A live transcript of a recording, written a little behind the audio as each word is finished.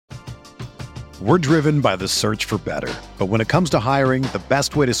We're driven by the search for better. But when it comes to hiring, the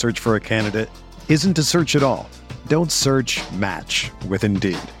best way to search for a candidate isn't to search at all. Don't search, match with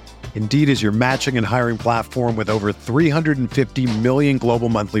Indeed. Indeed is your matching and hiring platform with over 350 million global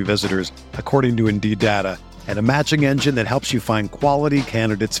monthly visitors, according to Indeed data, and a matching engine that helps you find quality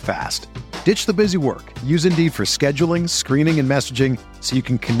candidates fast. Ditch the busy work. Use Indeed for scheduling, screening, and messaging so you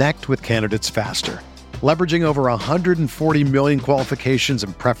can connect with candidates faster. Leveraging over 140 million qualifications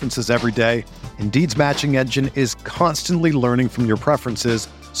and preferences every day, Indeed's matching engine is constantly learning from your preferences,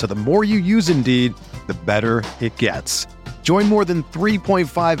 so the more you use Indeed, the better it gets. Join more than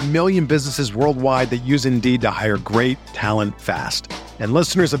 3.5 million businesses worldwide that use Indeed to hire great talent fast. And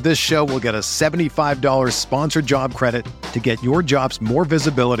listeners of this show will get a $75 sponsored job credit to get your jobs more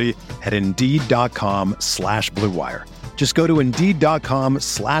visibility at Indeed.com/Blue Wire. Just go to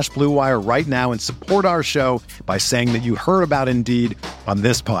Indeed.com/Blue Wire right now and support our show by saying that you heard about Indeed on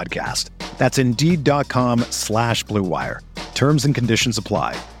this podcast. That's Indeed.com/Blue Wire. Terms and conditions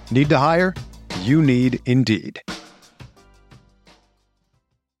apply. Need to hire? You need Indeed.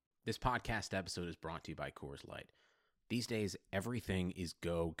 This podcast episode is brought to you by Coors Light. These days, everything is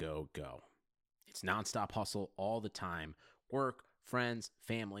go, go, go. It's nonstop hustle all the time. Work, friends,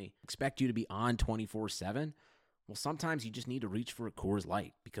 family, expect you to be on 24/7. Well, sometimes you just need to reach for a Coors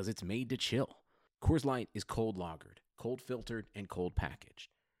Light because it's made to chill. Coors Light is cold lagered, cold filtered, and cold packaged.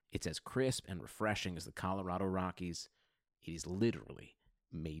 It's as crisp and refreshing as the Colorado Rockies. It is literally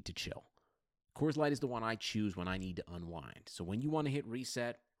made to chill. Coors Light is the one I choose when I need to unwind. So when you want to hit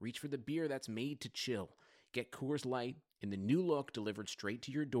reset, reach for the beer that's made to chill. Get Coors Light in the new look delivered straight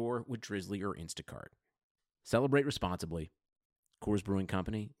to your door with Drizzly or Instacart. Celebrate responsibly. Coors Brewing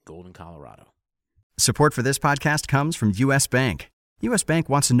Company, Golden, Colorado. Support for this podcast comes from U.S. Bank. U.S. Bank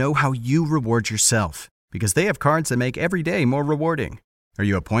wants to know how you reward yourself because they have cards that make every day more rewarding. Are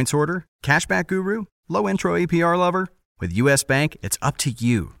you a points hoarder, cashback guru, low intro APR lover? With U.S. Bank, it's up to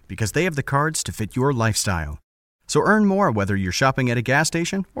you because they have the cards to fit your lifestyle. So earn more whether you're shopping at a gas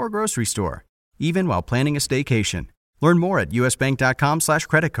station or grocery store, even while planning a staycation. Learn more at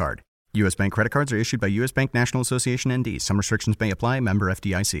usbank.com/creditcard. U.S. Bank credit cards are issued by U.S. Bank National Association ND. Some restrictions may apply. Member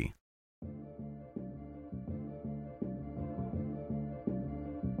FDIC.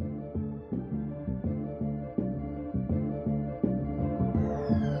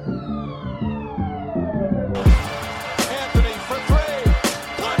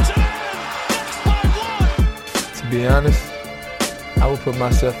 To be honest, I would put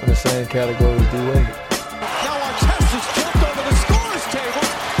myself in the same category as D-Wade. Now Artest jumped over the scorer's table.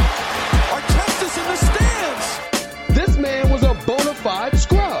 Artest in the stands. This man was a bona fide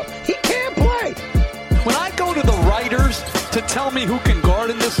scrub. He can't play. When I go to the writers to tell me who can guard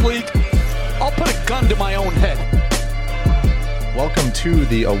in this league, I'll put a gun to my own head. Welcome to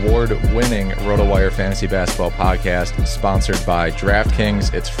the award-winning RotoWire Fantasy Basketball Podcast, sponsored by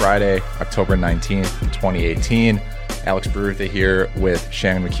DraftKings. It's Friday, October 19th, 2018. Alex Barutha here with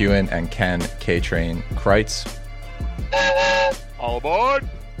Shannon McEwen and Ken K-Train Kreitz. All aboard!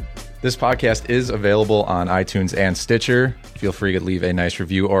 This podcast is available on iTunes and Stitcher. Feel free to leave a nice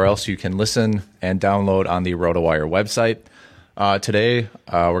review, or else you can listen and download on the RotoWire website. Today,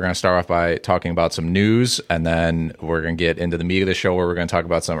 we're going to start off by talking about some news, and then we're going to get into the meat of the show where we're going to talk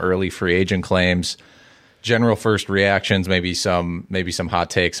about some early free agent claims, general first reactions, maybe some hot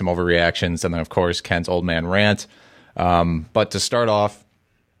takes, some overreactions, and then, of course, Ken's old man rant. But to start off,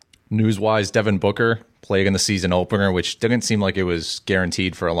 news-wise, Devin Booker played in the season opener, which didn't seem like it was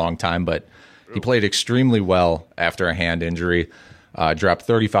guaranteed for a long time, but he played extremely well after a hand injury. Dropped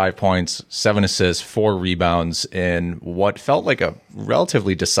 35 points, 7 assists, 4 rebounds in what felt like a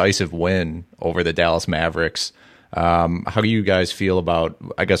relatively decisive win over the Dallas Mavericks. How do you guys feel about,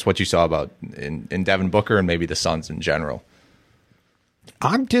 I guess, what you saw about in Devin Booker and maybe the Suns in general?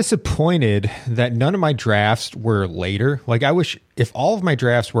 I'm disappointed that none of my drafts were later. Like, I wish if all of my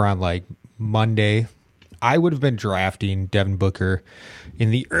drafts were on like Monday, I would have been drafting Devin Booker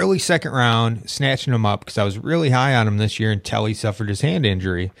in the early second round, snatching him up because I was really high on him this year until he suffered his hand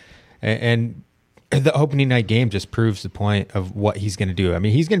injury. And the opening night game just proves the point of what he's going to do. I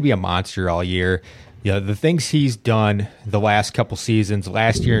mean, he's going to be a monster all year. You know, the things he's done the last couple seasons,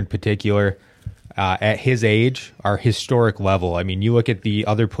 last year in particular, at his age are historic level. I mean, you look at the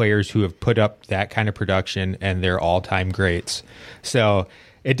other players who have put up that kind of production and they're all-time greats. So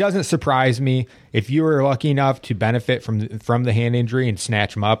it doesn't surprise me if you were lucky enough to benefit from the hand injury and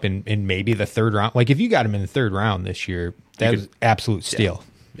snatch him up in maybe the third round. Like if you got him in the third round this year, that was absolute steal.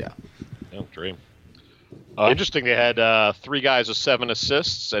 Yeah. Dream. Interesting. They had 3 guys with 7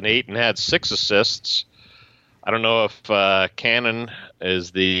 assists and 8 and had 6 assists. I don't know if Cannon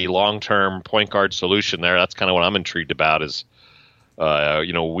is the long-term point guard solution there. That's kind of what I'm intrigued about is,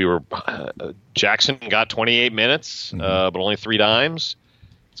 Jackson got 28 minutes, but only 3 dimes.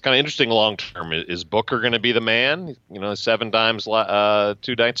 It's kind of interesting long-term. Is Booker going to be the man? 7 dimes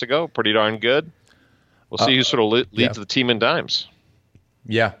 2 nights ago. Pretty darn good. We'll see who sort of leads the team in dimes.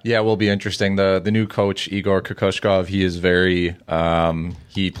 Yeah, will be interesting. The new coach, Igor Kokoshkov, he is very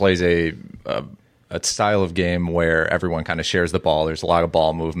he plays a style of game where everyone kind of shares the ball. There's a lot of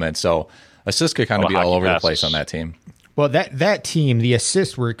ball movement, so assists could kind of be all over the place on that team. Well, that team, the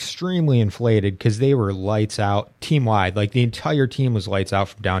assists were extremely inflated because they were lights out team-wide. Like, the entire team was lights out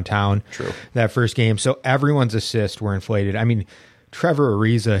from downtown. True. That first game, so everyone's assists were inflated. I mean, Trevor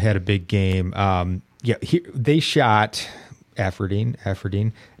Ariza had a big game. They shot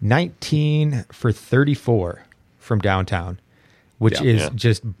Efferding 19 for 34 from downtown, which is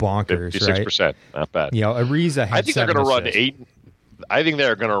just bonkers, 56%, right? Not bad. Ariza had I think they're going to run assists. 8. I think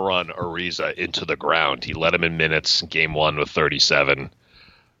they're going to run Ariza into the ground. He led him in minutes. Game 1 with 37.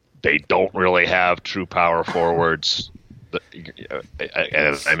 They don't really have true power forwards. I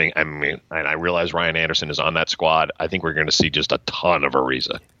realize Ryan Anderson is on that squad. I think we're going to see just a ton of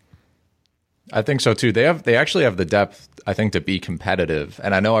Ariza. I think so too. They actually have the depth, I think, to be competitive.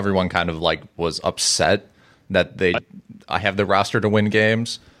 And I know everyone kind of was upset that I have the roster to win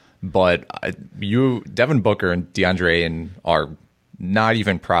games, but Devin Booker and DeAndre Ayton are not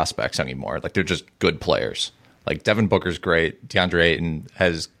even prospects anymore. They're just good players. Devin Booker's great. DeAndre Ayton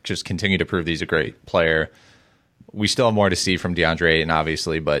has just continued to prove he's a great player. We still have more to see from DeAndre Ayton,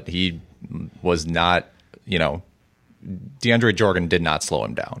 obviously, but he was not, DeAndre Jordan did not slow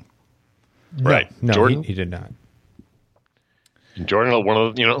him down. Right. No, Jordan, he did not. Jordan, one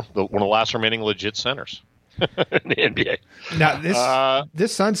of the last remaining legit centers in the NBA. Now,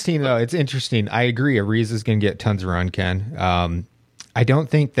 this Suns team, though, it's interesting. I agree. Ariza's going to get tons of run, Ken. I don't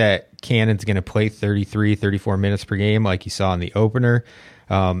think that Cannon's going to play 33, 34 minutes per game like you saw in the opener.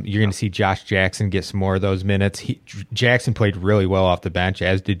 You're going to see Josh Jackson get some more of those minutes. Jackson played really well off the bench,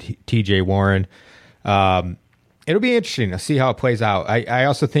 as did TJ Warren. It'll be interesting to see how it plays out. I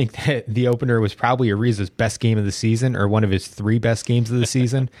also think that the opener was probably Ariza's best game of the season, or one of his 3 best games of the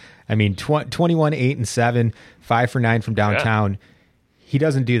season. I mean, 21, 8, and 7, 5 for 9 from downtown. Yeah. He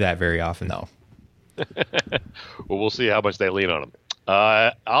doesn't do that very often, though. Well, we'll see how much they lean on him.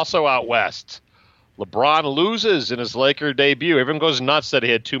 Also out west, LeBron loses in his Laker debut. Everyone goes nuts that he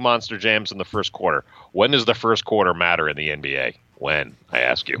had 2 monster jams in the first quarter. When does the first quarter matter in the NBA? When, I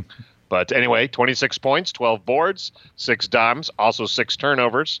ask you. But anyway, 26 points, 12 boards, 6 dimes, also 6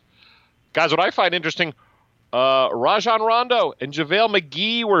 turnovers. Guys, what I find interesting, Rajon Rondo and JaVale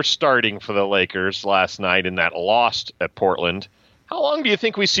McGee were starting for the Lakers last night in that loss at Portland. How long do you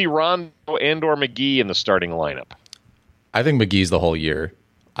think we see Rondo and or McGee in the starting lineup? I think McGee's the whole year.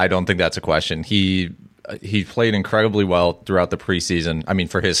 I don't think that's a question. He played incredibly well throughout the preseason. I mean,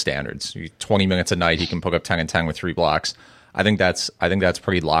 for his standards, 20 minutes a night, he can pick up 10 and 10 with 3 blocks. I think that's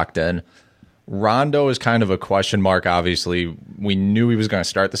pretty locked in. Rondo is kind of a question mark. Obviously, we knew he was going to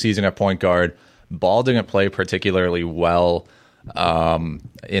start the season at point guard. Ball didn't play particularly well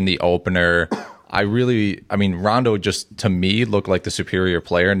in the opener. Rondo just, to me, looked like the superior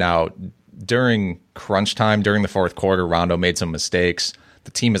player. Now, during crunch time, during the fourth quarter, Rondo made some mistakes.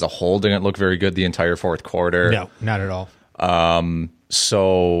 The team as a whole didn't look very good the entire fourth quarter. No, not at all.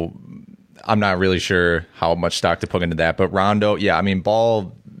 So I'm not really sure how much stock to put into that. But Rondo,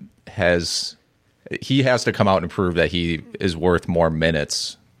 Ball has to come out and prove that he is worth more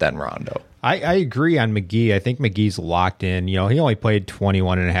minutes than Rondo. I agree on McGee. I think McGee's locked in. He only played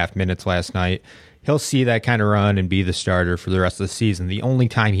 21 and a half minutes last night. He'll see that kind of run and be the starter for the rest of the season. The only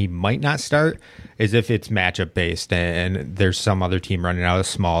time he might not start is if it's matchup based and there's some other team running out a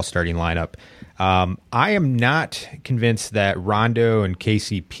small starting lineup. I am not convinced that Rondo and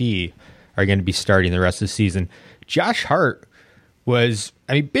KCP are going to be starting the rest of the season. Josh Hart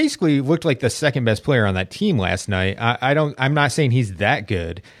basically looked like the second best player on that team last night. I'm not saying he's that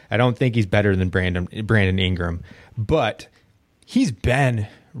good. I don't think he's better than Brandon Ingram, but he's been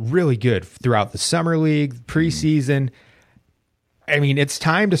really good throughout the summer league, preseason. It's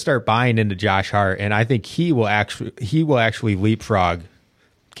time to start buying into Josh Hart, and I think he will actually leapfrog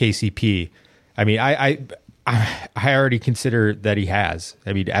KCP. I already consider that he has.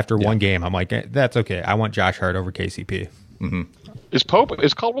 After one game, I'm like, that's okay. I want Josh Hart over KCP. Mm-hmm. Is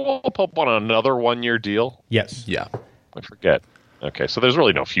Caldwell Pope on another 1-year deal? Yes. Yeah. I forget. Okay, so there's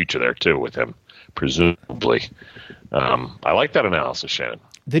really no future there too with him, presumably. I like that analysis, Shannon.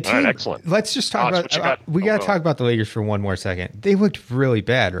 The team, all right, excellent. Let's just talk Alex, about. We got to talk about the Lakers for one more second. They looked really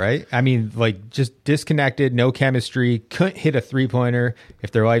bad, right? I mean, like just disconnected, no chemistry. Couldn't hit a 3-pointer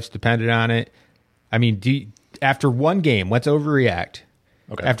if their lives depended on it. I mean, after one game, let's overreact.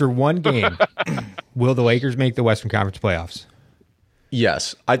 Okay. After one game, will the Lakers make the Western Conference playoffs?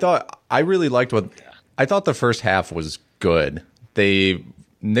 Yes, I thought the first half was good.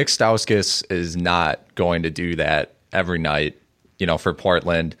 Nick Stauskas is not going to do that every night. For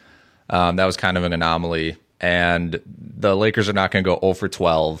Portland, that was kind of an anomaly. And the Lakers are not going to go 0 for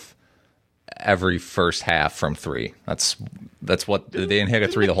 12 every first half from 3. That's what they didn't hit a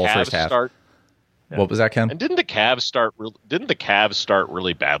 3 the whole first half. What was that, Ken? And didn't the Cavs start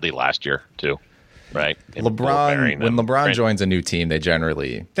really badly last year too? Right. When LeBron joins a new team, they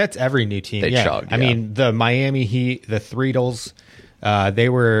generally that's every new team. They chug. I mean, the Miami Heat, the Threedles, they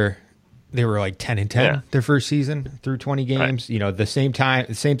were like 10-10 their first season through 20 games. Right. The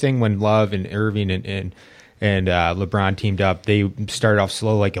same thing when Love and Irving and LeBron teamed up. They started off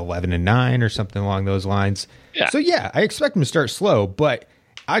slow, like 11-9 or something along those lines. Yeah. So I expect them to start slow, but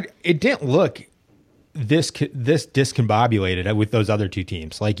it didn't look this discombobulated with those other two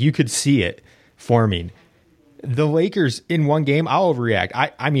teams. Like you could see it forming. The Lakers in one game, I'll overreact.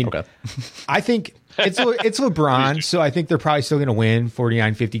 I mean, okay. I think it's LeBron, so I think they're probably still going to win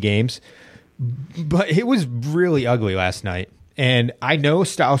 49, 50 games. But it was really ugly last night. And I know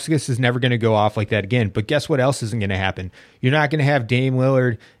Stauskas is never going to go off like that again, but guess what else isn't going to happen? You're not going to have Dame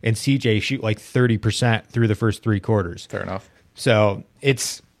Lillard and CJ shoot like 30% through the first 3 quarters. Fair enough. So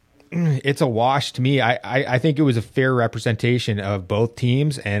it's a wash to me. I think it was a fair representation of both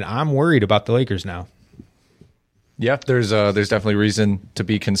teams, and I'm worried about the Lakers now. Yeah, there's definitely reason to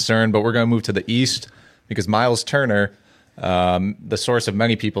be concerned, but we're going to move to the East because Miles Turner, the source of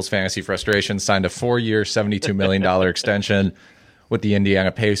many people's fantasy frustration, signed a 4-year, $72 million extension with the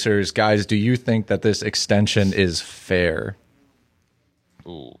Indiana Pacers. Guys, do you think that this extension is fair?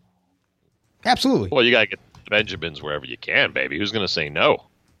 Ooh. Absolutely. Well, you got to get the Benjamins wherever you can, baby. Who's going to say no?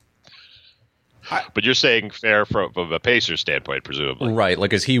 But you're saying fair from a Pacers standpoint, presumably. Right.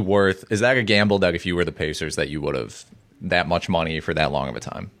 Like, is that a gamble that if you were the Pacers that you would have that much money for that long of a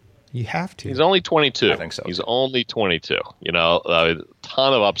time? You have to. He's only 22. I think so. He's only 22. A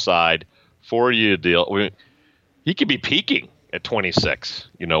ton of upside. 4-year deal. He could be peaking at 26,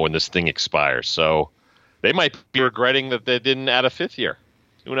 when this thing expires. So they might be regretting that they didn't add a 5th year.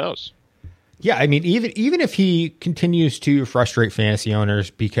 Who knows? Yeah, I mean, even if he continues to frustrate fantasy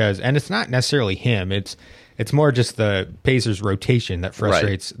owners and it's not necessarily him, it's more just the Pacers rotation that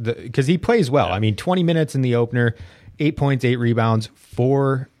frustrates because he plays well. Yeah. I mean, 20 minutes in the opener, 8 points, 8 rebounds,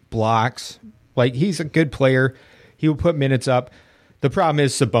 4 blocks. Like, he's a good player. He will put minutes up. The problem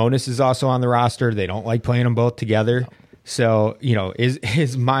is Sabonis is also on the roster. They don't like playing them both together. So,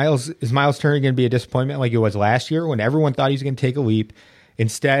 is Miles Turner going to be a disappointment like it was last year when everyone thought he was going to take a leap?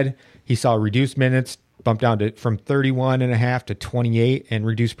 Instead, he saw reduced minutes, bumped down from 31.5 to 28, and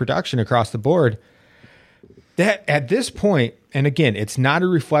reduced production across the board. That at this point, and again, it's not a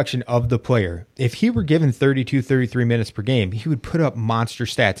reflection of the player. If he were given 32, 33 minutes per game, he would put up monster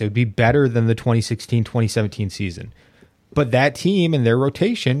stats. It would be better than the 2016-2017 season. But that team and their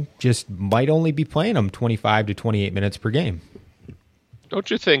rotation just might only be playing him 25 to 28 minutes per game.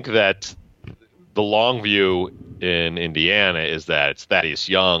 Don't you think that the long view in Indiana is that it's Thaddeus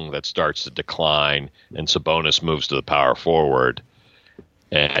Young that starts to decline and Sabonis moves to the power forward?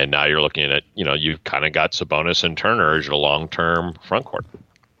 And now you're looking at, you've kind of got Sabonis and Turner as your long-term front court.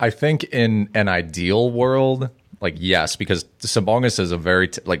 I think in an ideal world, yes, because Sabonis is a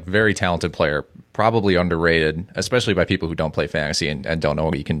very talented player, probably underrated, especially by people who don't play fantasy and don't know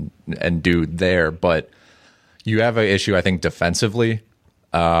what he can and do there. But you have an issue, I think, defensively,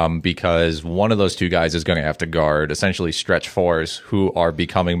 because one of those two guys is going to have to guard essentially stretch fours who are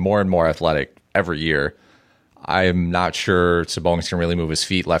becoming more and more athletic every year. I'm not sure Sabonis can really move his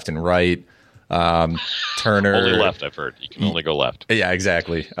feet left and right. Turner only left, I've heard. You can only go left. Yeah,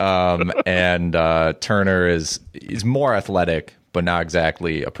 exactly. And Turner is more athletic, but not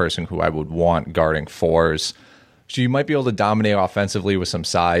exactly a person who I would want guarding fours. So you might be able to dominate offensively with some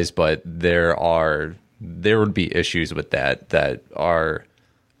size, but there would be issues with that are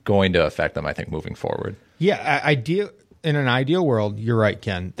going to affect them, I think, moving forward. Yeah, in an ideal world, you're right,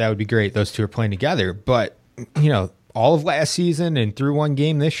 Ken. That would be great. Those two are playing together, but all of last season and through one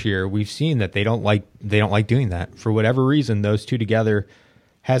game this year, we've seen that they don't like doing that. For whatever reason, those two together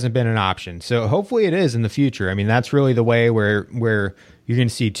hasn't been an option. So hopefully it is in the future. I mean, that's really the way where you're going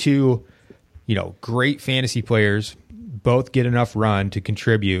to see two, great fantasy players both get enough run to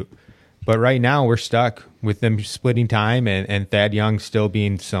contribute. But right now we're stuck with them splitting time and Thad Young still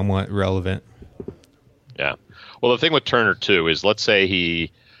being somewhat relevant. Yeah. Well, the thing with Turner, too, is let's say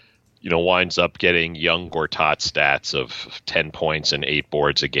he, winds up getting young Gortat stats of 10 points and 8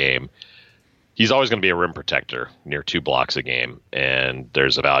 boards a game. He's always going to be a rim protector near 2 blocks a game, and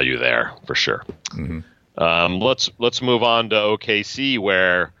there's a value there for sure. Mm-hmm. Let's move on to OKC,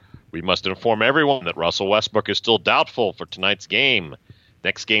 where we must inform everyone that Russell Westbrook is still doubtful for tonight's game.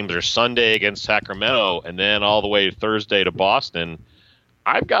 Next games are Sunday against Sacramento, and then all the way Thursday to Boston.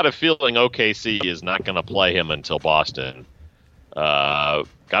 I've got a feeling OKC is not going to play him until Boston. Got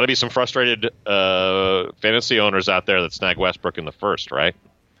to be some frustrated fantasy owners out there that snag Westbrook in the first, right?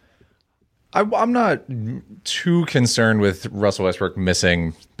 I'm not too concerned with Russell Westbrook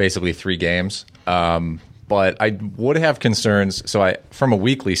missing basically 3 games, but I would have concerns. So from a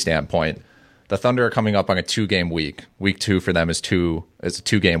weekly standpoint, the Thunder are coming up on a 2-game week. Week 2 for them is a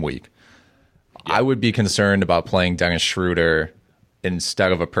 2-game week. Yeah. I would be concerned about playing Dennis Schroeder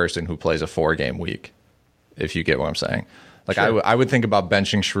instead of a person who plays a 4-game week, if you get what I'm saying. Like, sure. I would think about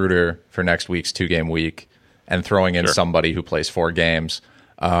benching Schroeder for next week's 2-game week and throwing in somebody who plays 4 games.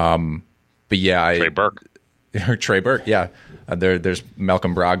 But yeah, Trey Burke. Trey Burke, yeah. There's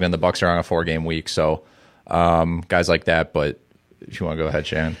Malcolm Brogdon. The Bucks are on a 4-game week, so guys like that. But if you want to go ahead,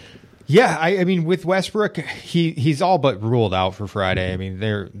 Shannon. Yeah, I mean, with Westbrook, he's all but ruled out for Friday. I mean,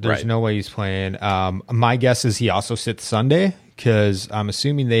 there's no way he's playing. My guess is he also sits Sunday, because I'm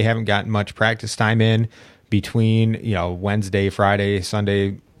assuming they haven't gotten much practice time in between Wednesday, Friday,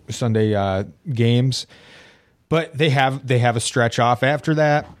 Sunday games. But they have a stretch off after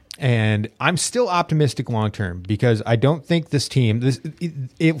that. And I'm still optimistic long term, because I don't think this team.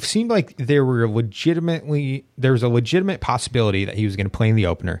 It seemed like there was a legitimate possibility that he was going to play in the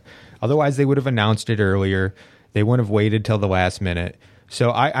opener. Otherwise, they would have announced it earlier. They wouldn't have waited till the last minute.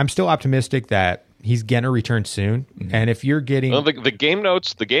 So I'm still optimistic that he's going to return soon. Mm-hmm. And if you're getting the game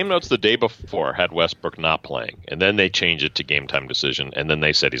notes the day before had Westbrook not playing, and then they changed it to game time decision, and then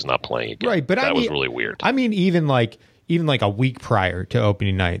they said he's not playing again. Right, but that was really weird. I mean, even like a week prior to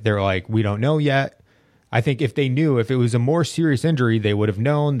opening night, they're like, we don't know yet. I think if they knew, if it was a more serious injury, they would have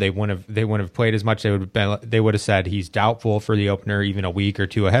known. They wouldn't have played as much. They would have said he's doubtful for the opener even a week or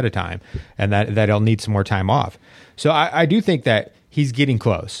 2 ahead of time, and that he'll need some more time off. So I do think that he's getting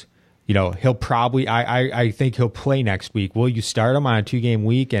close. He'll probably. I think he'll play next week. Will you start him on a 2-game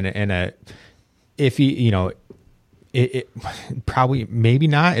week if he It probably, maybe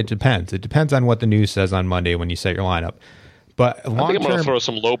not. It depends. It depends on what the news says on Monday when you set your lineup. But I think I'm going to throw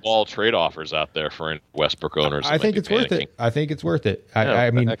some low ball trade offers out there for Westbrook owners. I think it's worth it.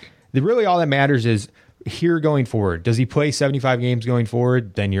 I mean, really all that matters is here going forward. Does he play 75 games going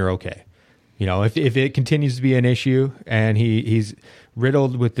forward? Then you're okay. If it continues to be an issue and he's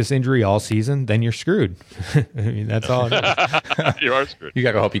riddled with this injury all season, then you're screwed. I mean, that's all it is. You are screwed. You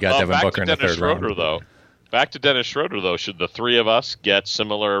got to hope you got Devin Booker in the third round. Back to Dennis Schroeder, though. Should the 3 of us get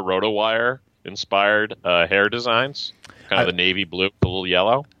similar RotoWire-inspired hair designs? Kind of the navy blue, a little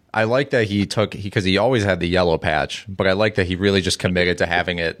yellow? I like that because he always had the yellow patch, but I like that he really just committed to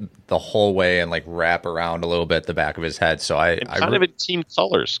having it the whole way and like wrap around a little bit the back of his head. So kind of in team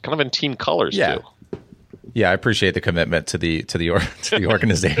colors, yeah. too. Yeah, I appreciate the commitment to the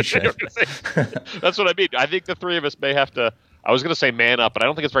organization. That's what I mean. I think the 3 of us may have to. I was going to say man up, but I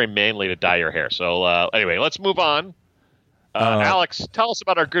don't think it's very manly to dye your hair. So anyway, let's move on. Alex, tell us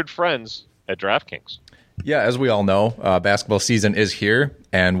about our good friends at DraftKings. Yeah, as we all know, basketball season is here,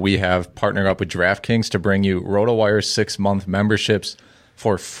 and we have partnered up with DraftKings to bring you RotoWire 6-month memberships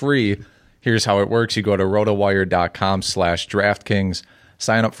for free. Here's how it works. You go to rotowire.com/DraftKings,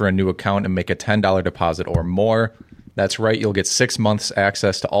 sign up for a new account, and make a $10 deposit or more. That's right. You'll get 6 months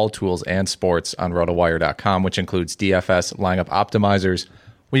access to all tools and sports on rotowire.com, which includes DFS, lineup optimizers,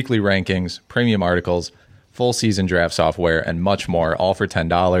 weekly rankings, premium articles, full season draft software, and much more, all for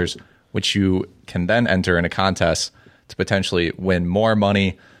 $10, which you can then enter in a contest to potentially win more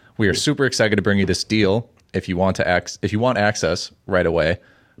money. We are super excited to bring you this deal. If you want access right away,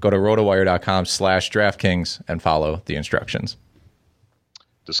 go to rotowire.com/DraftKings and follow the instructions.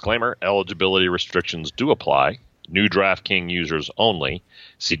 Disclaimer, eligibility restrictions do apply. New DraftKings users only.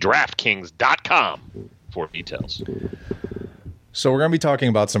 See DraftKings.com for details. So we're going to be talking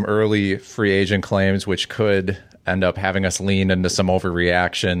about some early free agent claims, which could end up having us lean into some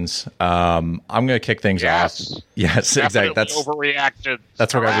overreactions. I'm going to kick things off. Yes, exactly. That's overreaction.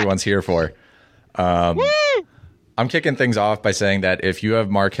 That's what everyone's here for. Woo! I'm kicking things off by saying that if you have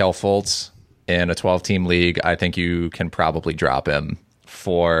Markelle Fultz in a 12-team league, I think you can probably drop him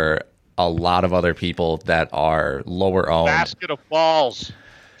for a lot of other people that are lower owned. Basket of balls.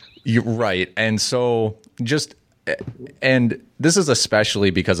 You're right. And so and this is especially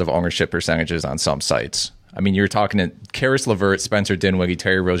because of ownership percentages on some sites. I mean, you're talking to Karis LeVert, Spencer Dinwiddie,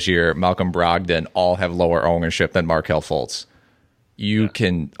 Terry Rozier, Malcolm Brogdon all have lower ownership than Markelle Fultz.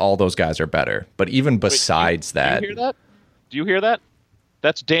 All those guys are better. But even besides that. Do you hear that? Do you hear that?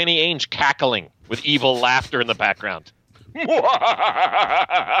 That's Danny Ainge cackling with evil laughter in the background. Go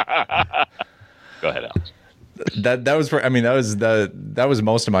ahead, Alex. That was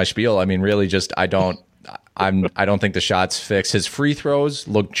most of my spiel. I mean, really just I don't think the shot's fixed. His free throws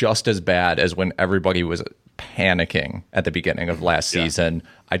look just as bad as when everybody was panicking at the beginning of last season.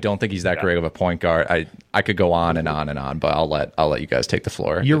 I don't think he's that great of a point guard. I could go on and on and on, but I'll let you guys take the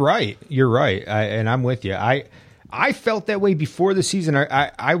floor. You're right. And I'm with you. I felt that way before the season.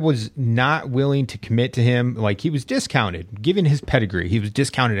 I was not willing to commit to him. Like, he was discounted, given his pedigree. He was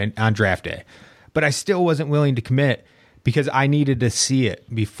discounted on draft day. But I still wasn't willing to commit because I needed to see it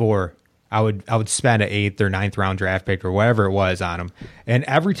before I would spend an 8th or 9th round draft pick or whatever it was on him. And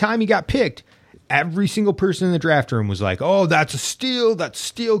every time he got picked, every single person in the draft room was like, "Oh, that's a steal. That's a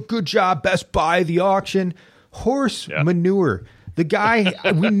steal. Good job. Best buy of the auction." Horse manure. The guy,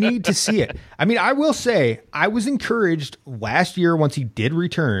 we need to see it. I mean, I will say I was encouraged last year once he did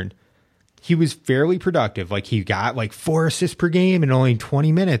return. He was fairly productive. Like, he got like 4 assists per game in only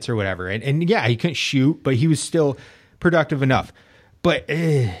 20 minutes or whatever. And yeah, he couldn't shoot, but he was still productive enough. But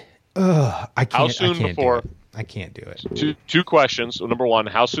I can't. How soon before? I can't do it. Two questions. Number one,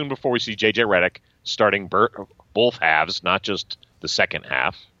 how soon before we see JJ Redick starting both halves, not just the second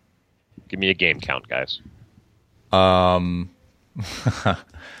half? Give me a game count, guys. I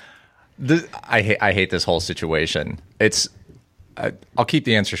hate this whole situation. I'll keep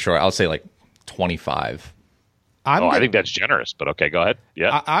the answer short. I'll say like 25. I think that's generous, but okay, go ahead.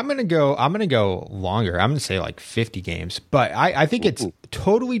 Yeah, I'm gonna go longer. I'm gonna say like 50 games, but I think it's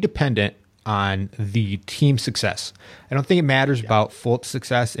totally dependent on the team success. I don't think it matters about Fultz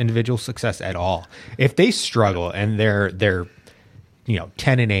success, individual success at all. If they struggle and they're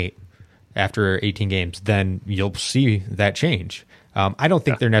 10-8 after 18 games, then you'll see that change. I don't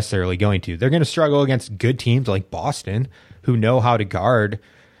think they're necessarily going to. They're going to struggle against good teams like Boston, who know how to guard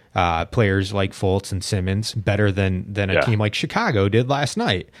players like Fultz and Simmons better than a team like Chicago did last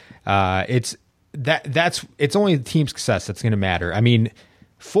night. It's only the team success that's going to matter. I mean,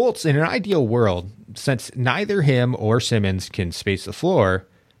 Fultz, in an ideal world, since neither him or Simmons can space the floor,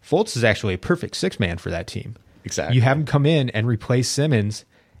 Fultz is actually a perfect six-man for that team. Exactly. You have him come in and replace Simmons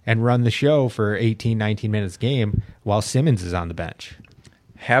and run the show for 18, 19 minutes a game while Simmons is on the bench.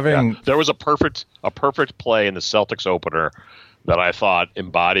 There was a perfect play in the Celtics opener that I thought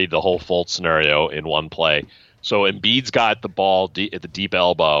embodied the whole Fultz scenario in one play. So Embiid's got the ball at the deep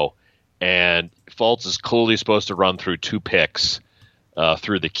elbow, and Fultz is clearly supposed to run through 2 picks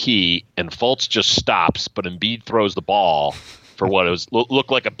through the key, and Fultz just stops, but Embiid throws the ball for what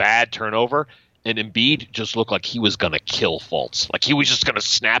looked like a bad turnover, and Embiid just looked like he was going to kill Fultz. Like he was just going to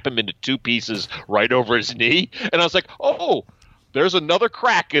snap him into 2 pieces right over his knee. And I was like, oh, there's another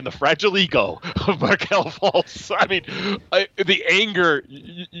crack in the fragile ego of Markelle Fultz. I mean, the anger,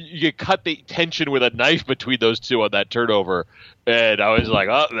 you cut the tension with a knife between those two on that turnover. And I was like,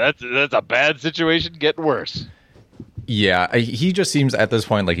 oh, that's a bad situation getting worse. Yeah, he just seems at this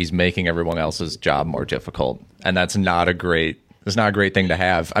point like he's making everyone else's job more difficult. And that's not a great thing to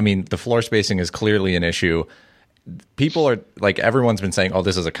have. I mean, the floor spacing is clearly an issue. People are like, everyone's been saying, oh,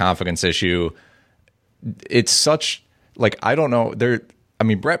 this is a confidence issue. It's such, like, I don't know.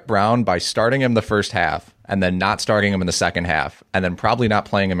 Brett Brown, by starting him the first half and then not starting him in the second half and then probably not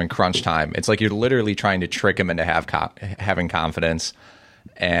playing him in crunch time, it's like you're literally trying to trick him into having confidence.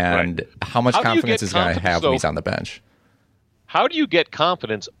 And how much confidence is going to have when he's on the bench? How do you get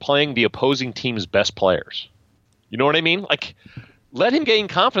confidence playing the opposing team's best players? You know what I mean? Like, let him gain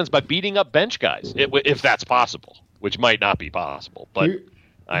confidence by beating up bench guys, if that's possible, which might not be possible. But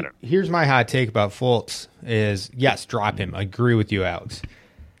I don't know. Here's my hot take about Fultz is, yes, drop him. I agree with you, Alex.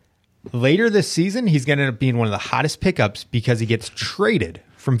 Later this season, he's going to end up being one of the hottest pickups because he gets traded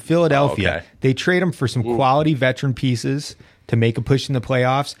from Philadelphia. Oh, okay. They trade him for some quality veteran pieces to make a push in the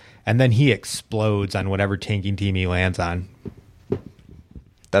playoffs, and then he explodes on whatever tanking team he lands on.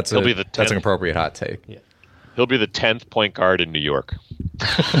 That's an appropriate hot take. Yeah. He'll be the 10th point guard in New York.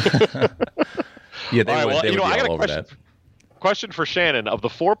 Yeah, they would be all over that. Question for Shannon. Of the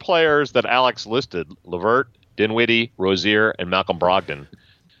 4 players that Alex listed, LeVert, Dinwiddie, Rozier, and Malcolm Brogdon,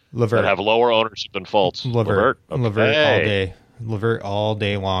 that have lower ownership than Fultz. LeVert all day. LeVert all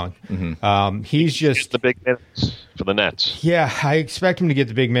day long. He's just the big minutes for the Nets. Yeah, I expect him to get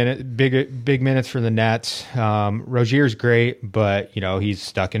the big minutes for the Nets. Rozier's great, but he's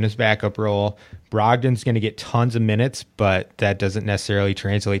stuck in his backup role. Brogdon's going to get tons of minutes, but that doesn't necessarily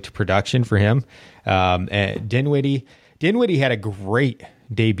translate to production for him. And Dinwiddie had a great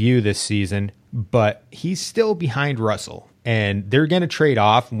debut this season, but he's still behind Russell, and they're going to trade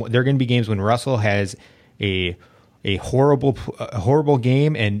off. There are going to be games when Russell has a horrible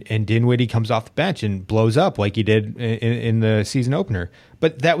game, and Dinwiddie comes off the bench and blows up like he did in the season opener.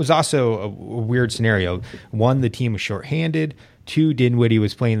 But that was also a weird scenario. One, the team was shorthanded. Two, Dinwiddie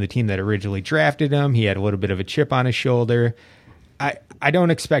was playing the team that originally drafted him. He had a little bit of a chip on his shoulder. I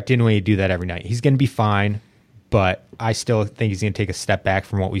don't expect Dinwiddie to do that every night. He's going to be fine, but I still think he's going to take a step back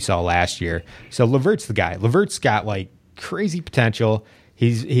from what we saw last year. So LeVert's the guy. LeVert's got crazy potential.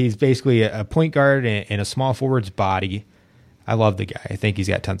 He's basically a point guard in a small forward's body. I love the guy. I think he's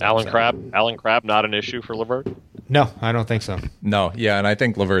got tons of upside. Allen Crabbe, not an issue for LeVert? No, I don't think so. No, yeah, and I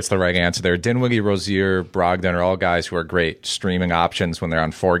think LeVert's the right answer there. Dinwiddie, Rozier, Brogdon are all guys who are great streaming options when they're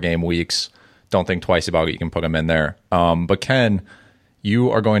on 4-game weeks. Don't think twice about it. You can put them in there. But Ken, you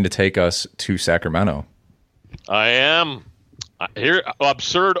are going to take us to Sacramento. I am. Here,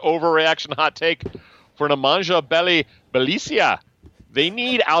 absurd overreaction hot take for Nemanja Bjelica. They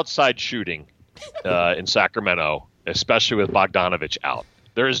need outside shooting in Sacramento, especially with Bogdanović out.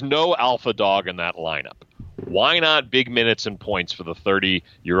 There is no alpha dog in that lineup. Why not big minutes and points for the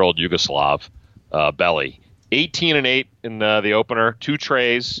 30-year-old Yugoslav Belly? 18 and 8 in the opener, 2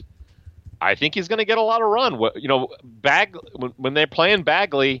 trays. I think he's going to get a lot of run. When they're playing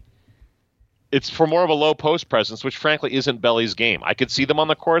Bagley, it's for more of a low post presence, which frankly isn't Belly's game. I could see them on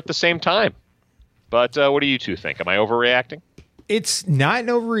the court at the same time. But what do you two think? Am I overreacting? It's not an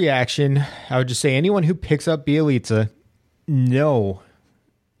overreaction. I would just say anyone who picks up Bjelica know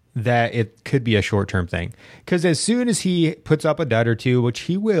that it could be a short-term thing. Because as soon as he puts up a dud or two, which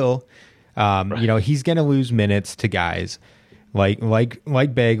he will, he's going to lose minutes to guys like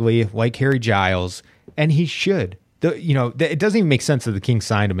Bagley, like Harry Giles, and he should. It doesn't even make sense that the Kings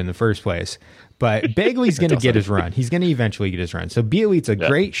signed him in the first place. But Bagley's going to get his run. He's going to eventually get his run. So Bjelica's a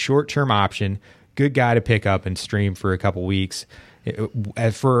great short-term option. Good guy to pick up and stream for a couple weeks,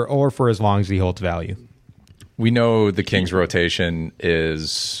 for as long as he holds value. We know the Kings rotation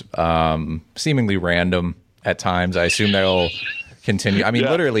is seemingly random at times. I assume they'll continue. I mean,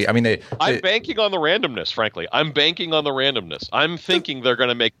 literally. I mean, I'm banking on the randomness. Frankly, I'm banking on the randomness. I'm thinking they're going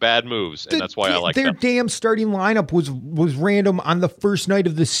to make bad moves, and that's why I like their them. Damn starting lineup was random on the first night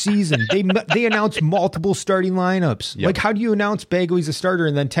of the season. They announced multiple starting lineups. Yep. Like, how do you announce Bagley's a starter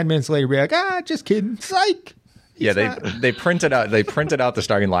and then 10 minutes later be like, just kidding, psych? They printed out the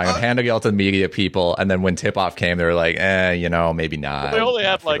starting lineup, handed it out to the media people, and then when tip off came, they were like, maybe not. They only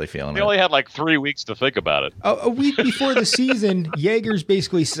had like 3 weeks to think about it. A week before the season, Jaeger's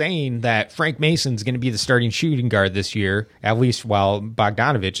basically saying that Frank Mason's going to be the starting shooting guard this year, at least while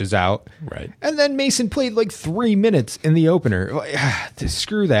Bogdanović is out. Right. And then Mason played like 3 minutes in the opener.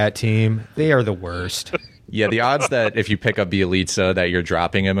 Screw that team. They are the worst. Yeah, the odds that if you pick up Bjelica that you're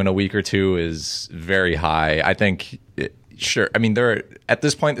dropping him in a week or two is very high. I think, sure. I mean, at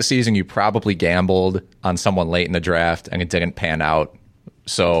this point in the season, you probably gambled on someone late in the draft and it didn't pan out.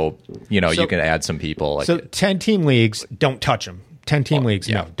 So, you can add some people. 10-team leagues, don't touch them. 10-team leagues,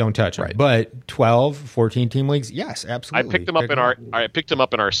 no, don't touch them. Right. But 12, 14-team leagues, yes, absolutely. I picked him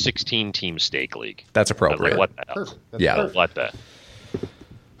up in our 16-team stake league. That's appropriate. What the hell? Perfect. What the?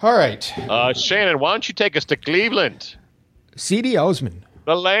 All right. Shannon, why don't you take us to Cleveland? C.D. Osman.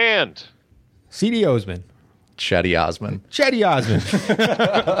 The land. C.D. Osman. Chetty Osman.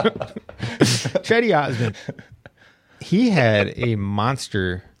 Chetty Osman. He had a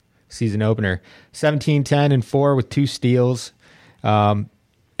monster season opener. 17-10-4 with 2 steals.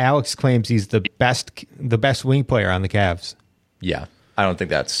 Alex claims he's the best wing player on the Cavs. Yeah. I don't think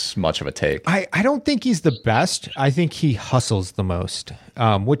that's much of a take. I don't think he's the best. I think he hustles the most,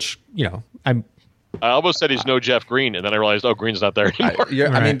 which, I almost said he's no Jeff Green, and then I realized, Green's not there anymore.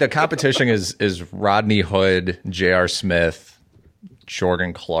 I mean, the competition is Rodney Hood, J.R. Smith,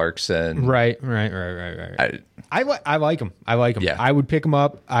 Jordan Clarkson. Right. I like him. Yeah. I would pick him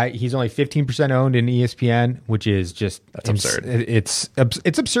up. He's only 15% owned in ESPN, which is just absurd. It's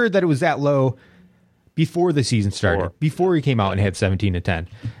absurd that it was that low before the season started, before he came out and had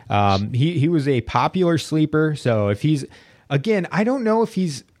 17-10. He was a popular sleeper. So if he's, again, I don't know if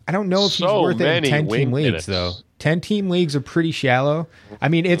he's worth it in 10-team leagues though. 10-team leagues are pretty shallow. I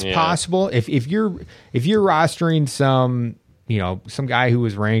mean, it's possible if you're rostering some guy who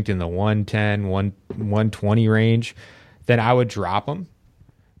was ranked in the 110, 120 range, then I would drop him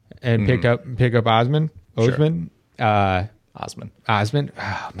and pick up Osman. Osman.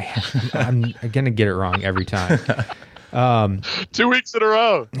 Oh man, I'm gonna get it wrong every time. 2 weeks in a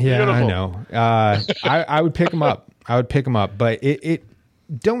row. Yeah, Beautiful. I know. I would pick him up. But it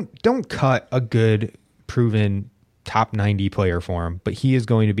don't cut a good, proven top 90 player for him. But he is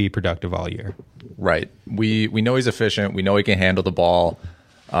going to be productive all year. Right. We know he's efficient. We know he can handle the ball.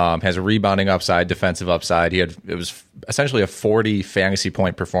 Has a rebounding upside, defensive upside. It was essentially a 40 fantasy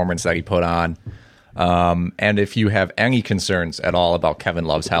point performance that he put on. And if you have any concerns at all about Kevin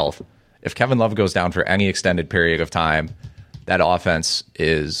Love's health, if Kevin Love goes down for any extended period of time, that offense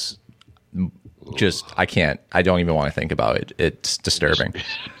is just, I don't even want to think about it. It's disturbing.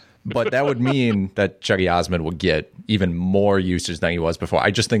 But that would mean that Cedi Osman would get even more usage than he was before. I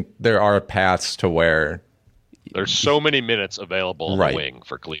just think there are paths to where there's so many minutes available on Right. the wing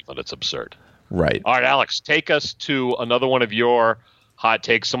for Cleveland. It's absurd. Right. All right, Alex, take us to another one of your hot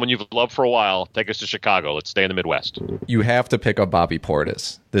takes, someone you've loved for a while. Take us to Chicago. Let's stay in the Midwest. You have to pick up Bobby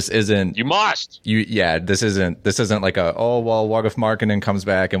Portis. This isn't. You must. This isn't like what if Markkanen comes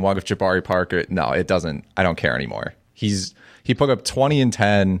back and what if Jabari Parker? No, it doesn't. I don't care anymore. He put up 20 and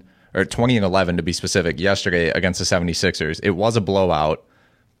 10 or 20 and 11 to be specific yesterday against the 76ers. It was a blowout,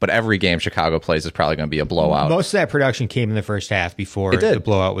 but every game Chicago plays is probably going to be a blowout. Most of that production came in the first half before the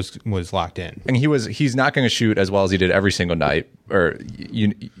blowout was locked in. And he's not going to shoot as well as he did every single night, or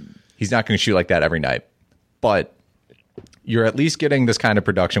he's not going to shoot like that every night. But you're at least getting this kind of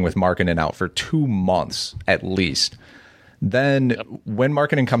production with Markkanen out for 2 months at least. Then when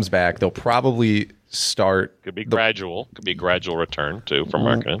Markkanen comes back, they'll probably start. Could be gradual. Could be a gradual return too from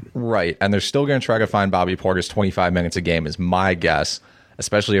Markkanen. Right, and they're still going to try to find Bobby Portis 25 minutes a game is my guess.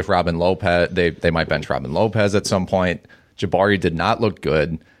 Especially if Robin Lopez, they might bench Robin Lopez at some point. Jabari did not look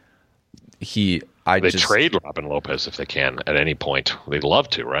good. They trade Robin Lopez if they can at any point. They'd love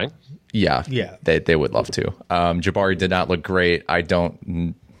to, right? Yeah. They would love to. Jabari did not look great.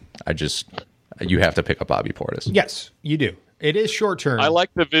 You have to pick up Bobby Portis. Yes, you do. It is short term. I like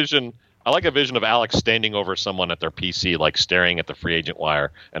the vision. I like a vision of Alex standing over someone at their PC, like staring at the free agent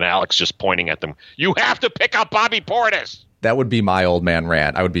wire, and Alex just pointing at them. You have to pick up Bobby Portis. That would be my old man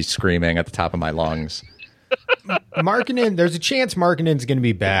rant. I would be screaming at the top of my lungs. Markkanen, there's a chance Markkanen's going to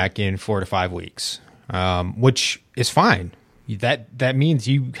be back in 4 to 5 weeks, which is fine. That means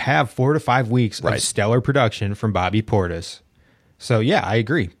you have 4 to 5 weeks of stellar production from Bobby Portis. So, yeah, I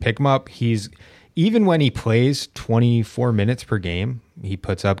agree. Pick him up. Even when he plays 24 minutes per game, he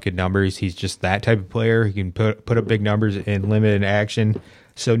puts up good numbers. He's just that type of player. He can put up big numbers in limited action.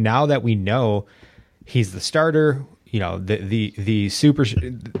 So now that we know he's the starter, the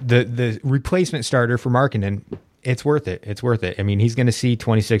replacement starter for Markkanen, it's worth it. It's worth it. I mean, he's going to see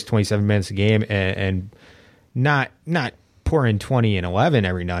 26, 27 minutes a game and not pour in 20 and 11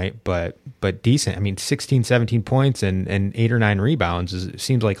 every night, but decent. I mean, 16, 17 points and 8 or 9 rebounds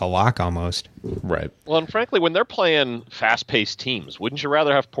seems like a lock almost. Right. Well, and frankly, when they're playing fast-paced teams, wouldn't you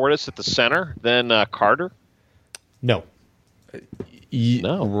rather have Portis at the center than Carter? No.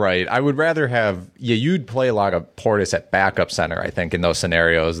 No. Right. I would rather have, you'd play a lot of Portis at backup center, I think, in those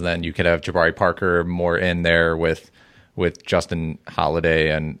scenarios. Then you could have Jabari Parker more in there with Justin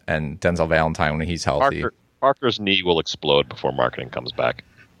Holiday and Denzel Valentine when he's healthy. Parker's knee will explode before Markkanen comes back.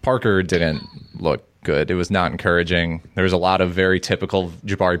 Parker didn't look good. It was not encouraging. There was a lot of very typical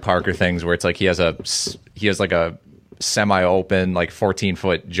Jabari Parker things where it's like he has like a semi-open, like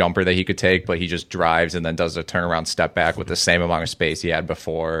 14-foot jumper that he could take, but he just drives and then does a turnaround step back with the same amount of space he had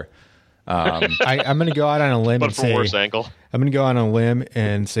before. I'm going to go out on a limb and say, worse ankle. I'm going to go out on a limb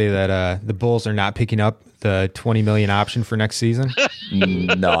and say that the Bulls are not picking up the $20 million option for next season.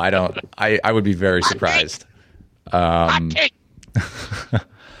 No, I don't. I would be very surprised. We're kind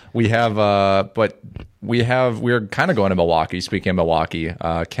of going to Milwaukee. Speaking of Milwaukee,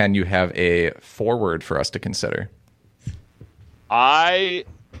 Ken, you have a forward for us to consider. I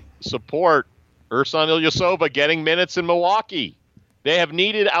support Ersan Ilyasova getting minutes in Milwaukee. They have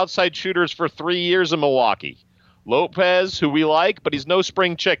needed outside shooters for 3 years in Milwaukee. Lopez, who we like, but he's no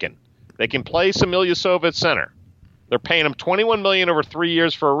spring chicken. They can play some Ilyasova at center. They're paying him $21 million over 3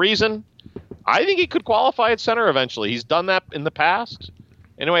 years for a reason. I think he could qualify at center eventually. He's done that in the past.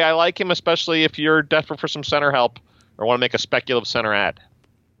 Anyway, I like him, especially if you're desperate for some center help or want to make a speculative center ad.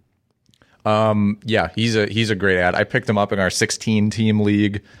 Yeah, he's a great ad. I picked him up in our 16-team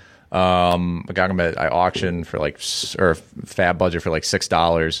league. I got him I auctioned for fab budget for like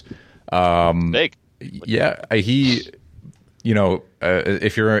 $6. Big. Yeah, if you're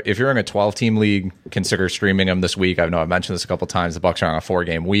in a 12-team league, consider streaming him this week. I know I've mentioned this a couple times. The Bucks are on a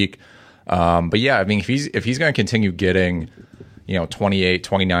 4-game week. But yeah, I mean, if he's going to continue getting, 28,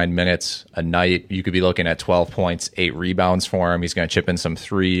 29 minutes a night, you could be looking at 12 points, 8 rebounds for him. He's going to chip in some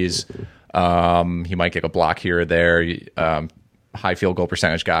threes. He might get a block here or there. High field goal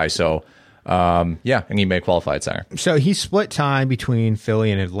percentage guy. So, and he may qualify at center. So he split time between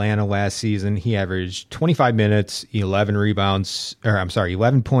Philly and Atlanta last season. He averaged 25 minutes, 11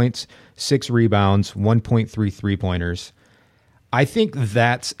 points, 6 rebounds, 1.3 3-pointers. I think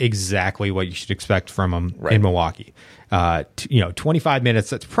that's exactly what you should expect from him in Milwaukee. 25 minutes,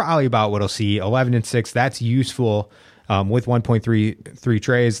 that's probably about what he'll see. 11 and 6, that's useful. With 1.33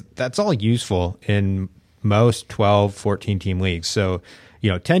 trays, that's all useful in most 12, 14 team leagues. So,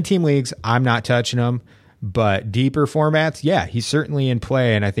 10 team leagues, I'm not touching him, but deeper formats, yeah, he's certainly in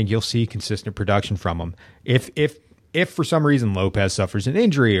play. And I think you'll see consistent production from him. If for some reason Lopez suffers an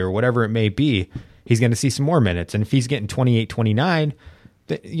injury or whatever it may be, he's going to see some more minutes. And if he's getting 28, 29,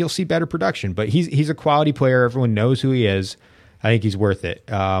 you'll see better production, but he's a quality player. Everyone knows who he is. I think he's worth it.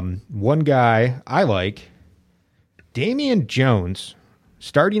 One guy I like, Damian Jones,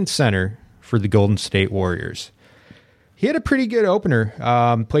 starting center for the Golden State Warriors. He had a pretty good opener.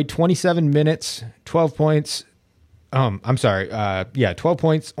 Played 27 minutes, 12 points. 12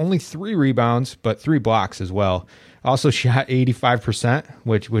 points, only 3 rebounds, but 3 blocks as well. Also shot 85%,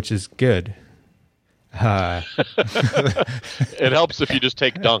 which is good. It helps if you just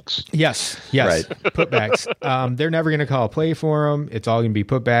take dunks. Yes. Right. Putbacks. They're never going to call a play for him. It's all going to be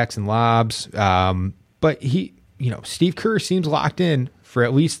putbacks and lobs. But Steve Kerr seems locked in for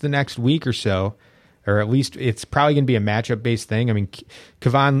at least the next week or so, or at least it's probably going to be a matchup based thing. I mean,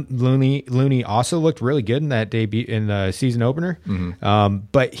 Kevon Looney also looked really good in that debut in the season opener. Mm-hmm.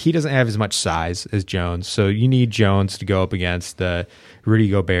 But he doesn't have as much size as Jones. So you need Jones to go up against the Rudy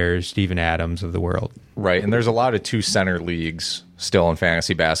Gobert, Steven Adams of the world. Right. And there's a lot of 2 center leagues still in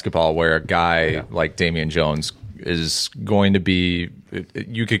fantasy basketball where a guy like Damian Jones is going to be,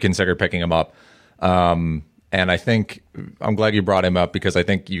 you could consider picking him up. And I think I'm glad you brought him up because I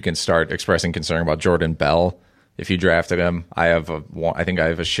think you can start expressing concern about Jordan Bell if you drafted him. I think I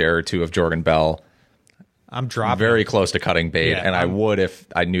have a share or 2 of Jordan Bell. I'm dropping very him. Close to cutting bait, and I would if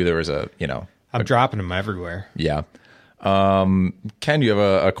I knew there was I'm dropping him everywhere. Yeah. Ken, you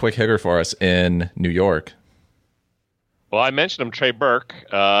have a quick hitter for us in New York. Well, I mentioned him, Trey Burke.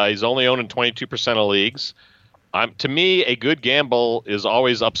 He's only owned in 22% of leagues. To me, a good gamble is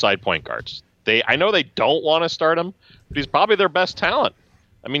always upside point guards. I know they don't want to start him, but he's probably their best talent.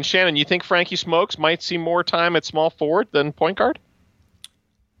 I mean, Shannon, you think Frankie Smokes might see more time at small forward than point guard?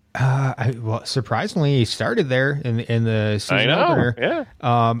 Surprisingly, he started there in the season opener.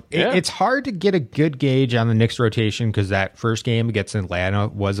 Yeah. It's hard to get a good gauge on the Knicks rotation because that first game against Atlanta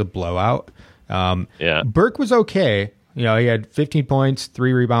was a blowout. Burke was okay. He had 15 points,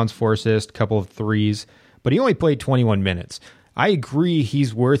 3 rebounds, 4 assists, a couple of threes, but he only played 21 minutes. I agree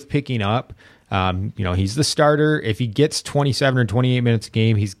he's worth picking up. He's the starter. If he gets 27 or 28 minutes a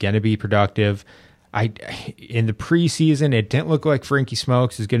game, he's going to be productive. In the preseason, it didn't look like Frankie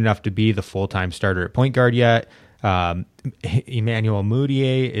Smokes is good enough to be the full-time starter at point guard yet. Emmanuel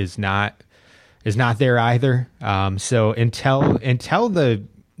Mudiay is not there either. So until the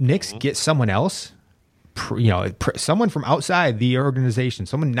Knicks get someone else, someone from outside the organization,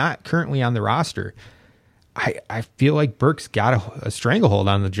 someone not currently on the roster, I feel like Burke's got a stranglehold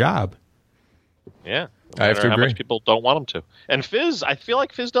on the job. Yeah. I have to agree. How much people don't want him to. And Fizz, I feel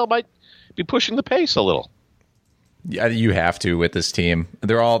like Fizdale might be pushing the pace a little. Yeah, you have to with this team.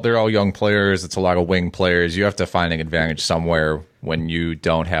 They're all young players. It's a lot of wing players. You have to find an advantage somewhere when you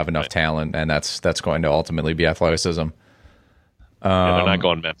don't have enough talent, and that's going to ultimately be athleticism. They're not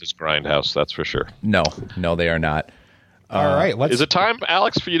going Memphis Grindhouse, that's for sure. No, they are not. All right, is it time,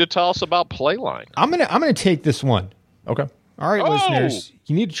 Alex, for you to tell us about Playline? I'm gonna take this one. Okay. All right, listeners,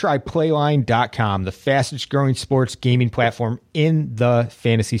 you need to try Playline.com, the fastest growing sports gaming platform in the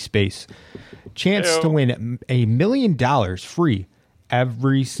fantasy space. Chance to win $1 million free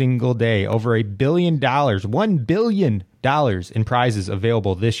every single day. Over $1 billion, $1 billion in prizes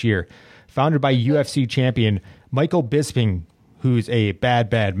available this year. Founded by UFC champion Michael Bisping, who's a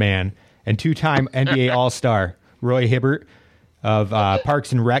bad man, and 2-time NBA All-Star Roy Hibbert of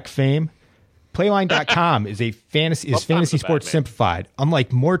Parks and Rec fame. Playline.com is fantasy sports simplified.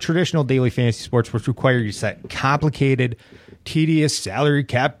 Unlike more traditional daily fantasy sports, which require you to set complicated, tedious, salary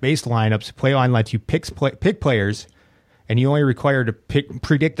cap-based lineups, Playline lets you pick players, and you only require to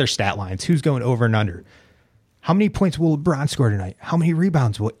predict their stat lines. Who's going over and under? How many points will LeBron score tonight? How many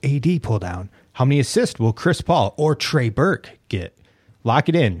rebounds will AD pull down? How many assists will Chris Paul or Trey Burke get? Lock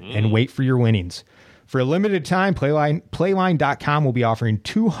it in and wait for your winnings. For a limited time, Playline.com will be offering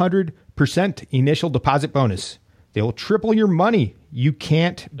 200% 50% initial deposit bonus. They will triple your money. You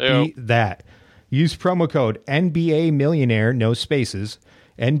can't beat that. Use promo code NBA Millionaire, no spaces,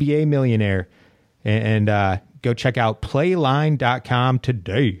 NBA Millionaire, and go check out playline.com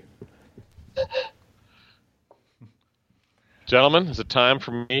today. Gentlemen, is it time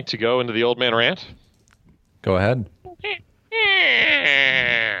for me to go into the old man rant? Go ahead.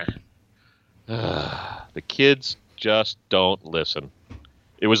 The kids just don't listen.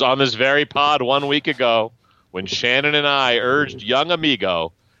 It was on this very pod 1 week ago when Shannon and I urged young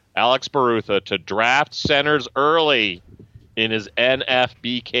amigo Alex Barutha to draft centers early in his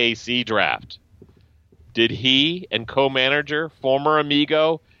NFBKC draft. Did he and co-manager, former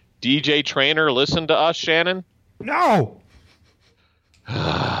amigo, DJ Trainer listen to us, Shannon? No.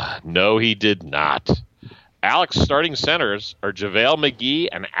 No, he did not. Alex starting centers are JaVale McGee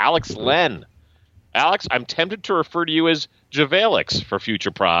and Alex Len. Alex, I'm tempted to refer to you as JaValex for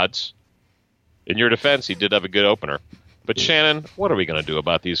future prods. In your defense, he did have a good opener. But Shannon, what are we going to do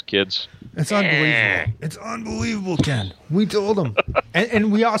about these kids? It's unbelievable. It's unbelievable, Ken. We told them.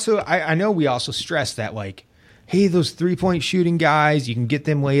 And we also, I know we also stressed that, like, hey, those 3-point shooting guys, you can get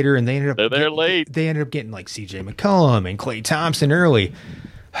them later. And they ended up they're late. They ended up getting like CJ McCollum and Klay Thompson early.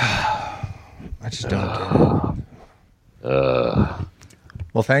 I just don't get it.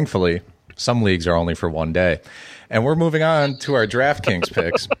 Well, thankfully, some leagues are only for 1 day. And we're moving on to our DraftKings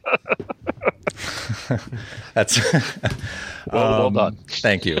picks. That's well done.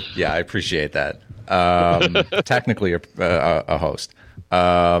 Thank you. Yeah, I appreciate that. Technically a host.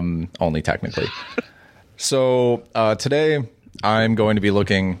 Only technically. So today I'm going to be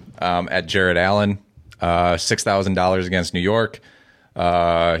looking at Jared Allen, $6,000 against New York.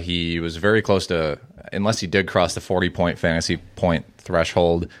 He was very close to, unless he did cross the 40-point fantasy point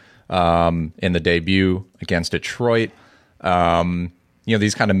threshold in the debut against Detroit.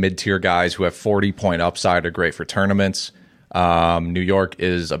 These kind of mid-tier guys who have 40-point upside are great for tournaments. New York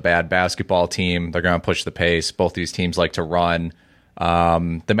is a bad basketball team. They're going to push the pace. Both these teams like to run. The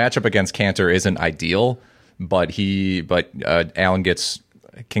matchup against Cantor isn't ideal, but Allen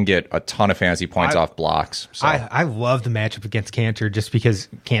can get a ton of fantasy points off blocks. So. I love the matchup against Cantor just because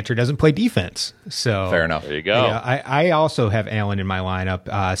Cantor doesn't play defense. So fair enough. There you go. I also have Allen in my lineup.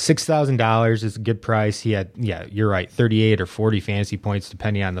 $6,000 is a good price. He had, you're right, 38 or 40 fantasy points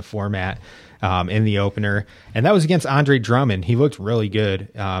depending on the format in the opener. And that was against Andre Drummond. He looked really good.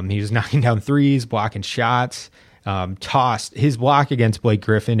 He was knocking down threes, blocking shots. Tossed his block against Blake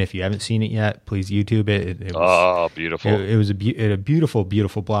Griffin. If you haven't seen it yet, please YouTube it. It was, beautiful! It was a beautiful,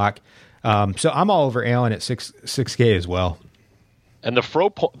 beautiful block. So I'm all over Allen at 6K as well. And the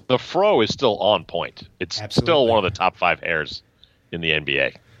fro is still on point. It's still one of the top 5 hairs in the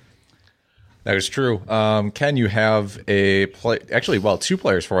NBA. That is true. Ken, you have two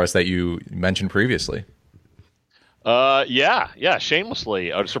players for us that you mentioned previously. Shamelessly.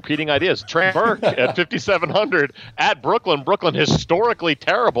 Just repeating ideas. Trey Burke at 5,700 at Brooklyn. Brooklyn historically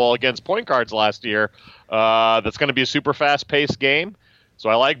terrible against point guards last year. That's going to be a super fast-paced game.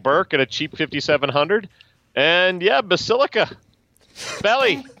 So I like Burke at a cheap 5,700. And, Basilica.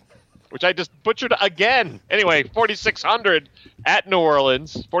 Belly, which I just butchered again. Anyway, 4,600 at New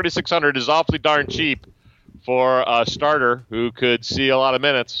Orleans. 4,600 is awfully darn cheap for a starter who could see a lot of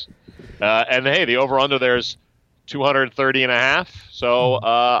minutes. And, hey, the over-under there's 230.5. So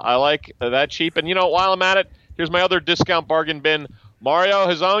I like that cheap. And while I'm at it, here's my other discount bargain bin. Mario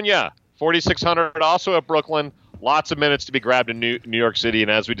Hezonja, 4,600 also at Brooklyn. Lots of minutes to be grabbed in New York City.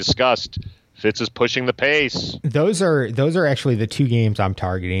 And as we discussed, Fitz is pushing the pace. Those are actually the two games I'm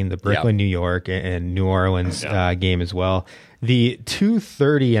targeting, the Brooklyn, New York and New Orleans game as well. The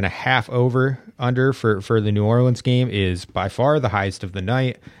 230.5 over under for the New Orleans game is by far the highest of the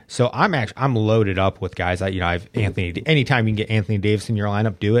night. So I'm loaded up with guys. I have Anthony. Anytime you can get Anthony Davis in your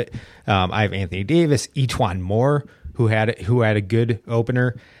lineup, do it. I have Anthony Davis, Etuan Moore, who had a good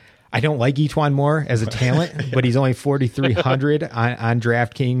opener. I don't like Etuan Moore as a talent, but he's only 4,300 on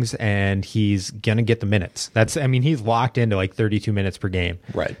DraftKings, and he's gonna get the minutes. He's locked into like 32 minutes per game.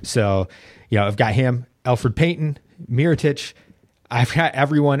 Right. So, I've got him, Elfrid Payton, Mirotic. I've got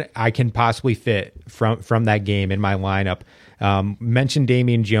everyone I can possibly fit from that game in my lineup. Mentioned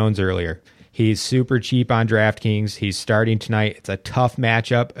Damian Jones earlier. He's super cheap on DraftKings. He's starting tonight. It's a tough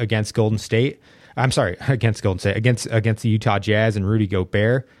matchup against Golden State. I'm sorry, against Golden State, against the Utah Jazz and Rudy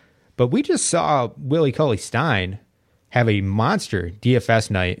Gobert. But we just saw Willie Cauley-Stein have a monster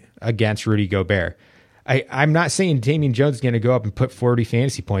DFS night against Rudy Gobert. I'm not saying Damian Jones is going to go up and put 40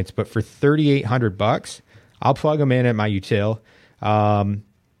 fantasy points, but for $3,800, I'll plug him in at my util.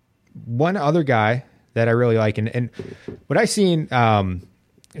 One other guy that I really like, and what I've seen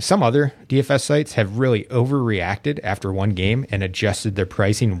some other DFS sites have really overreacted after one game and adjusted their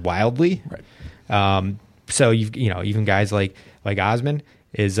pricing wildly. Right. So even guys like Osman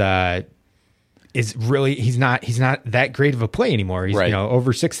is really he's not that great of a play anymore. He's right.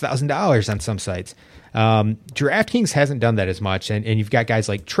 Over $6,000 on some sites. DraftKings hasn't done that as much, and you've got guys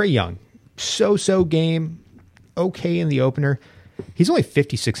like Trae Young, so game, okay in the opener. He's only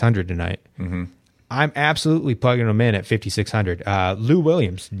 5,600 tonight. Mm-hmm. I'm absolutely plugging him in at 5,600. Lou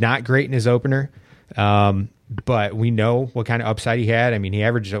Williams, not great in his opener, but we know what kind of upside he had. I mean, he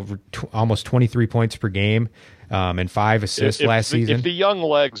averaged over almost 23 points per game and 5 assists last season. If the young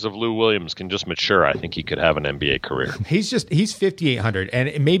legs of Lou Williams can just mature, I think he could have an NBA career. He's 5,800,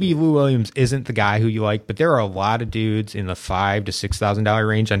 and maybe Lou Williams isn't the guy who you like, but there are a lot of dudes in the $5,000 to $6,000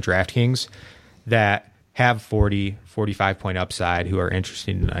 range on DraftKings that have 40, 45 point upside who are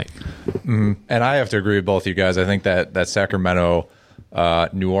interesting tonight. Mm-hmm. And I have to agree with both you guys. I think that Sacramento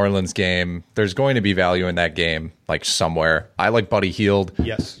New Orleans game, there's going to be value in that game, like somewhere. I like Buddy Hield.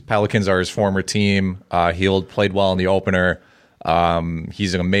 Yes. Pelicans are his former team. Hield played well in the opener.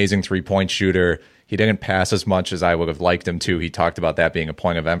 He's an amazing 3-point shooter. He didn't pass as much as I would have liked him to. He talked about that being a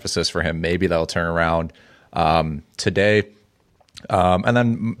point of emphasis for him. Maybe that'll turn around today. And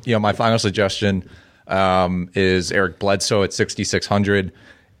then, my final suggestion is Eric Bledsoe at 6,600.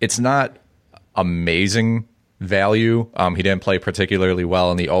 It's not amazing value. He didn't play particularly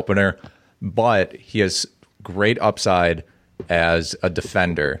well in the opener, but he has great upside as a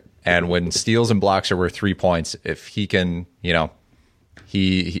defender. And when steals and blocks are worth 3 points, if he can,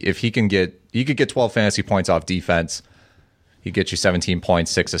 he could get 12 fantasy points off defense. He gets you 17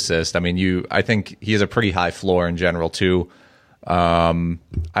 points, 6 assists. I mean, I think he has a pretty high floor in general too.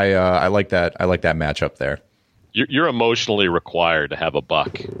 I like that. I like that matchup there. You're emotionally required to have a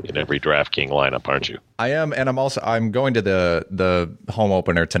buck in every DraftKings lineup, aren't you? I am, and I'm going to the home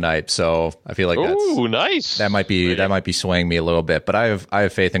opener tonight, so I feel like nice. That might be swaying me a little bit, but I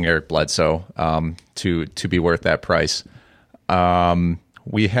have faith in Eric Bledsoe to be worth that price.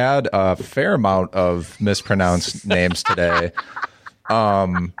 We had a fair amount of mispronounced names today. I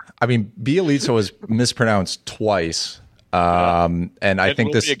mean, Bielitsa was mispronounced twice. And I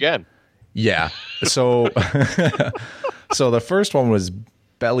think this again. Yeah. So so the first one was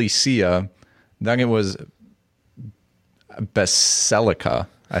Belicia, then it was Basilica,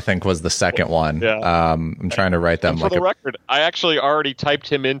 I think was the second one. Yeah. I'm trying to write them. And for the record, I actually already typed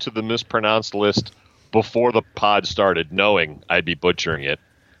him into the mispronounced list before the pod started, knowing I'd be butchering it.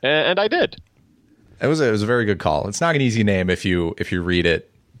 And I did. It was a very good call. It's not an easy name if you read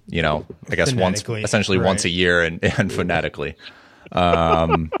it, I guess once a year and phonetically.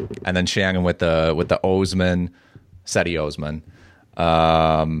 And then Shannon with the Osman, Cedi Osman.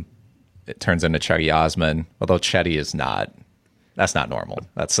 It turns into Cedi Osman, although Cedi is not. That's not normal.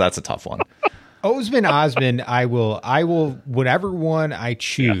 That's a tough one. Osman, I will whatever one I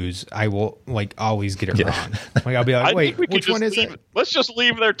choose, I will always get it wrong. I'll be like, wait, which one is it? Let's just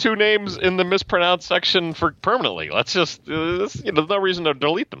leave their two names in the mispronounced section for permanently. Let's just there's no reason to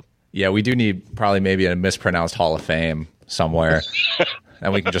delete them. Yeah, we do need probably maybe a mispronounced Hall of Fame somewhere,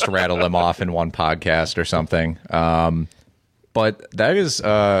 and we can just rattle them off in one podcast or something. But that is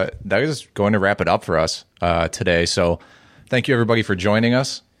going to wrap it up for us today. So thank you everybody for joining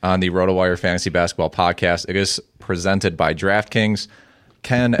us on the RotoWire Fantasy Basketball Podcast. It is presented by DraftKings.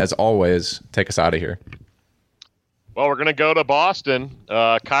 Ken, as always, take us out of here. Well, we're going to go to Boston.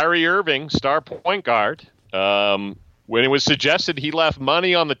 Kyrie Irving, star point guard. When it was suggested he left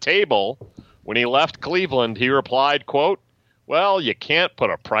money on the table when he left Cleveland, he replied, quote, "Well, you can't put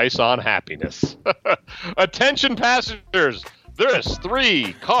a price on happiness." Attention passengers, this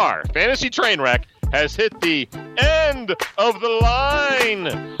 3-car fantasy train wreck has hit the end of the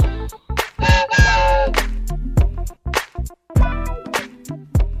line.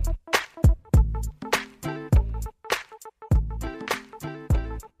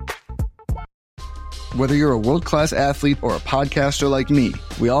 Whether you're a world-class athlete or a podcaster like me,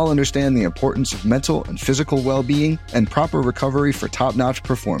 we all understand the importance of mental and physical well-being and proper recovery for top-notch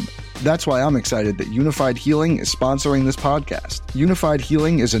performance. That's why I'm excited that Unified Healing is sponsoring this podcast. Unified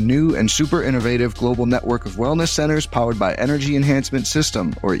Healing is a new and super innovative global network of wellness centers powered by Energy Enhancement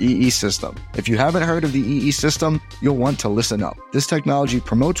System, or EE System. If you haven't heard of the EE System, you'll want to listen up. This technology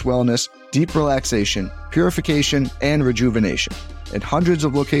promotes wellness, deep relaxation, purification, and rejuvenation. In hundreds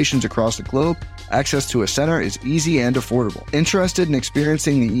of locations across the globe, access to a center is easy and affordable. Interested in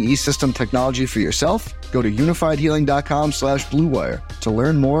experiencing the EE System technology for yourself? Go to unifiedhealing.com/bluewire to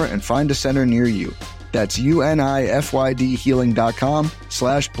learn more and find a center near you. That's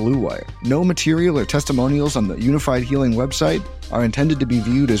unifydhealing.com/Blue Wire. No material or testimonials on the Unified Healing website are intended to be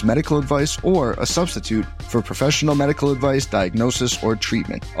viewed as medical advice or a substitute for professional medical advice, diagnosis, or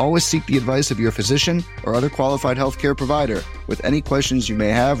treatment. Always seek the advice of your physician or other qualified healthcare provider with any questions you may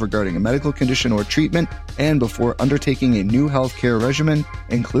have regarding a medical condition or treatment and before undertaking a new healthcare regimen,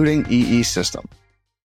 including EE system.